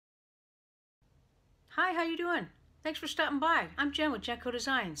Hi, how you doing? Thanks for stopping by. I'm Jen with Jenco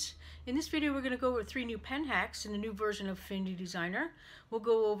Designs. In this video, we're going to go over 3 new pen hacks in the new version of Affinity Designer. We'll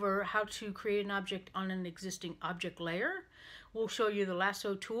go over how to create an object on an existing object layer. We'll show you the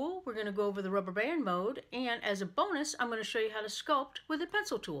lasso tool. We're going to go over the rubber band mode. And as a bonus, I'm going to show you how to sculpt with a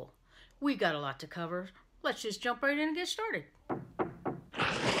pencil tool. We got a lot to cover. Let's just jump right in and get started.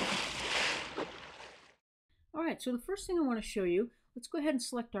 All right, so the first thing I want to show you, let's go ahead and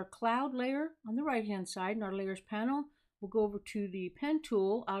select our cloud layer on the right hand side in our layers panel. We'll go over to the pen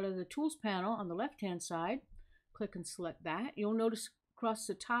tool out of the tools panel on the left hand side. Click and select that. You'll notice across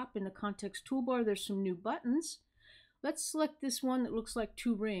the top in the context toolbar there's some new buttons. Let's select this one that looks like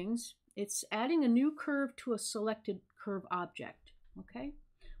 2 rings. It's adding a new curve to a selected curve object. Okay,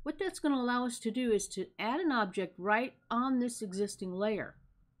 what that's going to allow us to do is to add an object right on this existing layer.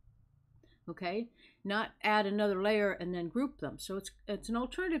 Okay, not add another layer and then group them. So it's an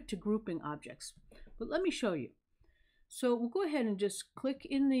alternative to grouping objects. But let me show you. So we'll go ahead and just click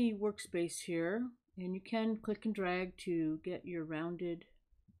in the workspace here, and you can click and drag to get your rounded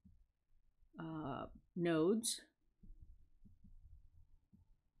nodes.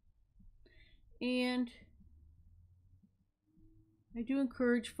 And I do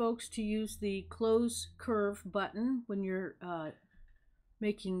encourage folks to use the close curve button when you're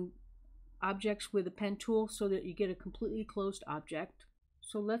making objects with a pen tool so that you get a completely closed object.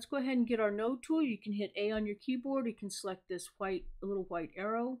 So let's go ahead and get our node tool. You can hit A on your keyboard. You can select this little white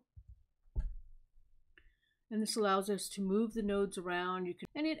arrow. And this allows us to move the nodes around.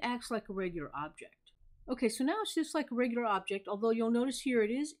 And it acts like a regular object. Okay, so now it's just like a regular object, although you'll notice here it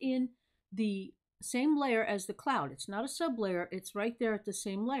is in the same layer as the cloud. It's not a sub-layer. It's right there at the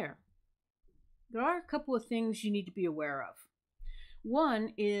same layer. There are a couple of things you need to be aware of.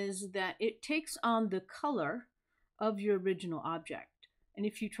 One is that it takes on the color of your original object. And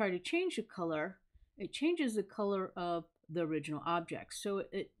if you try to change the color, it changes the color of the original object. So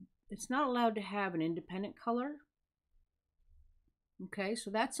it's not allowed to have an independent color. Okay,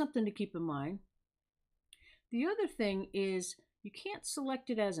 so that's something to keep in mind. The other thing is you can't select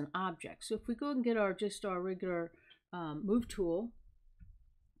it as an object. So if we go and get our regular move tool,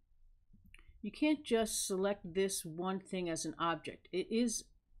 you can't just select this one thing as an object. It is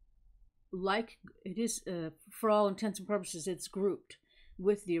for all intents and purposes, it's grouped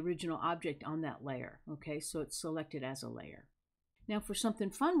with the original object on that layer. Okay, so it's selected as a layer. Now for something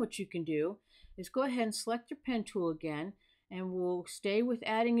fun, what you can do is go ahead and select your pen tool again, and we'll stay with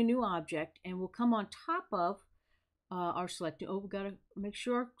adding a new object, and we'll come on top of our selected. Oh, we've got to make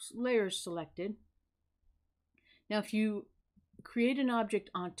sure our layer is selected. Now if you create an object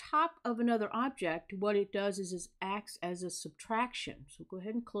on top of another object, what it does is it acts as a subtraction. So go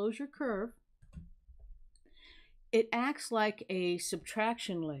ahead and close your curve. It acts like a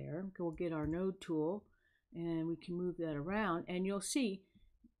subtraction layer. We'll get our node tool and we can move that around, and you'll see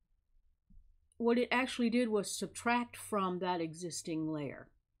what it actually did was subtract from that existing layer.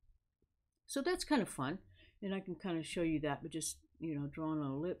 So that's kind of fun, and I can kind of show you that, but just drawing an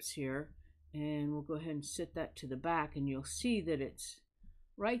ellipse here. And we'll go ahead and set that to the back, and you'll see that it's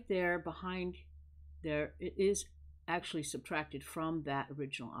right there behind there. It is actually subtracted from that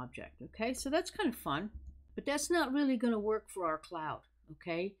original object. Okay, so that's kind of fun, but that's not really going to work for our cloud.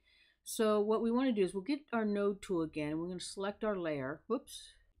 Okay, so what we want to do is we'll get our node tool again. We're going to select our layer.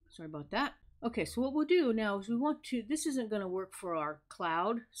 Whoops, sorry about that. Okay, so what we'll do now is this isn't going to work for our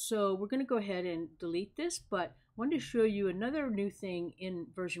cloud, so we're going to go ahead and delete this, but I wanted to show you another new thing in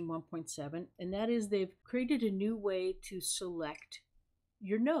version 1.7, and that is they've created a new way to select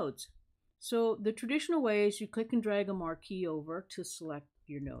your nodes. So the traditional way is you click and drag a marquee over to select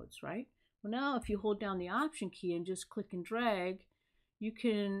your nodes, right? Well, now if you hold down the Option key and just click and drag, you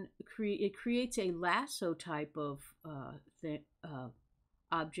can it creates a lasso type of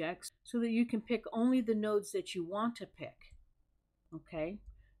objects so that you can pick only the nodes that you want to pick. Okay,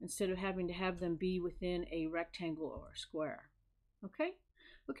 instead of having to have them be within a rectangle or a square. Okay,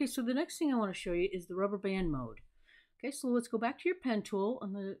 so the next thing I want to show you is the rubber band mode. Okay, so let's go back to your pen tool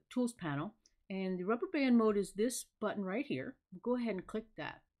on the tools panel, and the rubber band mode is this button right here. We'll go ahead and click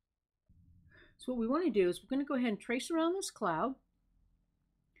that. So what we want to do is we're going to go ahead and trace around this cloud,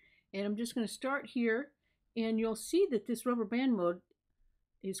 and I'm just going to start here, and you'll see that this rubber band mode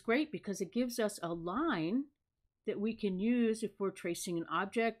is great because it gives us a line that we can use if we're tracing an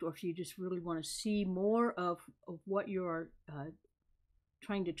object, or if you just really want to see more of what you're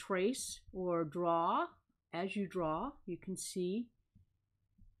trying to trace or draw. As you draw, you can see,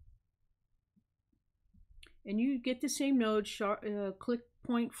 and you get the same node. Click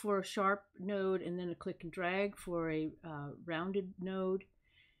point for a sharp node, and then a click and drag for a rounded node.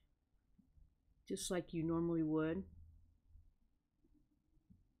 just like you normally would.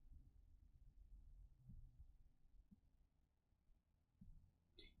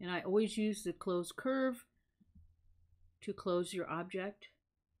 And I always use the close curve to close your object.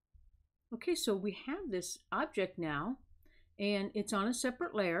 Okay, so we have this object now, and it's on a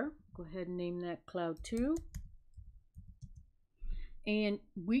separate layer. Go ahead and name that Cloud 2. And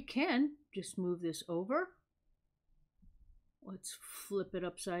we can just move this over. Let's flip it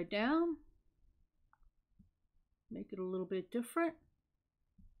upside down. Make it a little bit different.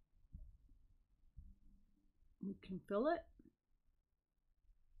 We can fill it.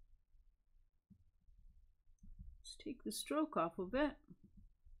 Let's take the stroke off of it.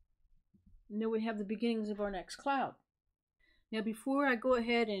 And then we have the beginnings of our next cloud. Now before I go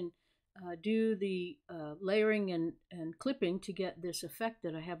ahead and do the layering and clipping to get this effect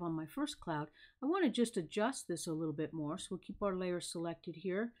that I have on my first cloud, I want to just adjust this a little bit more. So we'll keep our layer selected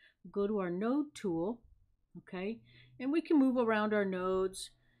here. We'll go to our node tool, okay, and we can move around our nodes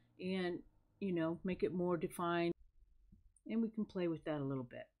and, you know, make it more defined, and we can play with that a little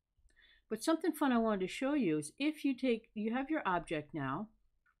bit. But something fun I wanted to show you is if you have your object now.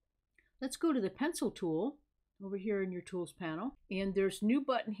 Let's go to the pencil tool over here in your tools panel, and there's a new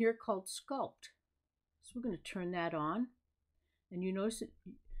button here called Sculpt. So we're going to turn that on, and you notice that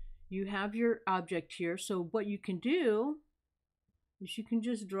you have your object here. So what you can do is you can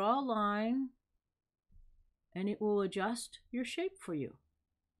just draw a line and it will adjust your shape for you.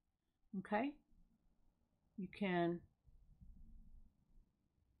 Okay, you can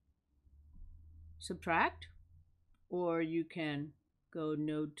subtract, or you can go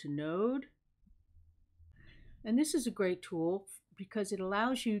node to node. And this is a great tool because it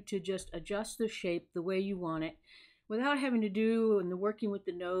allows you to just adjust the shape the way you want it without having to do and working with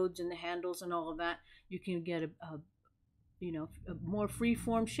the nodes and the handles and all of that. You can get a more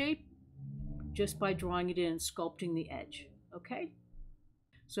free-form shape just by drawing it in and sculpting the edge. Okay,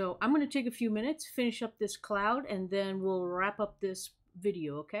 so I'm going to take a few minutes, finish up this cloud, and then we'll wrap up this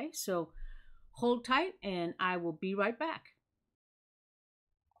video. Okay, so hold tight and I will be right back.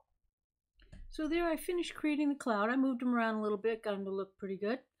 So there, I finished creating the cloud. I moved them around a little bit, got them to look pretty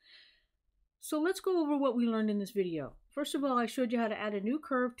good. So let's go over what we learned in this video. First of all, I showed you how to add a new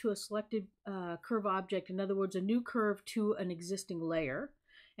curve to a selected curve object. In other words, a new curve to an existing layer,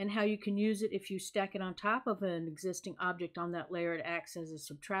 and how you can use it if you stack it on top of an existing object on that layer. It acts as a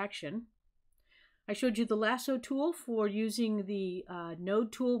subtraction. I showed you the lasso tool for using the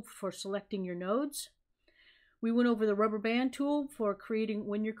node tool for selecting your nodes. We went over the rubber band tool for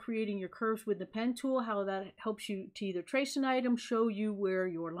when you're creating your curves with the pen tool, how that helps you to either trace an item, show you where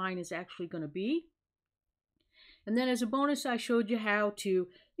your line is actually going to be. And then as a bonus, I showed you how to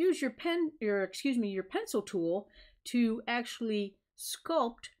use your pencil tool to actually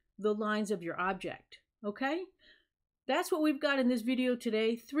sculpt the lines of your object. Okay? That's what we've got in this video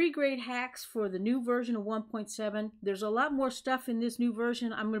today. 3 great hacks for the new version of 1.7. There's a lot more stuff in this new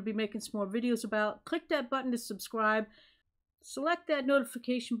version I'm going to be making some more videos about. Click that button to subscribe. Select that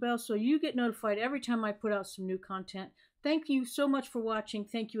notification bell so you get notified every time I put out some new content. Thank you so much for watching.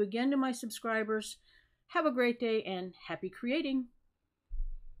 Thank you again to my subscribers. Have a great day and happy creating.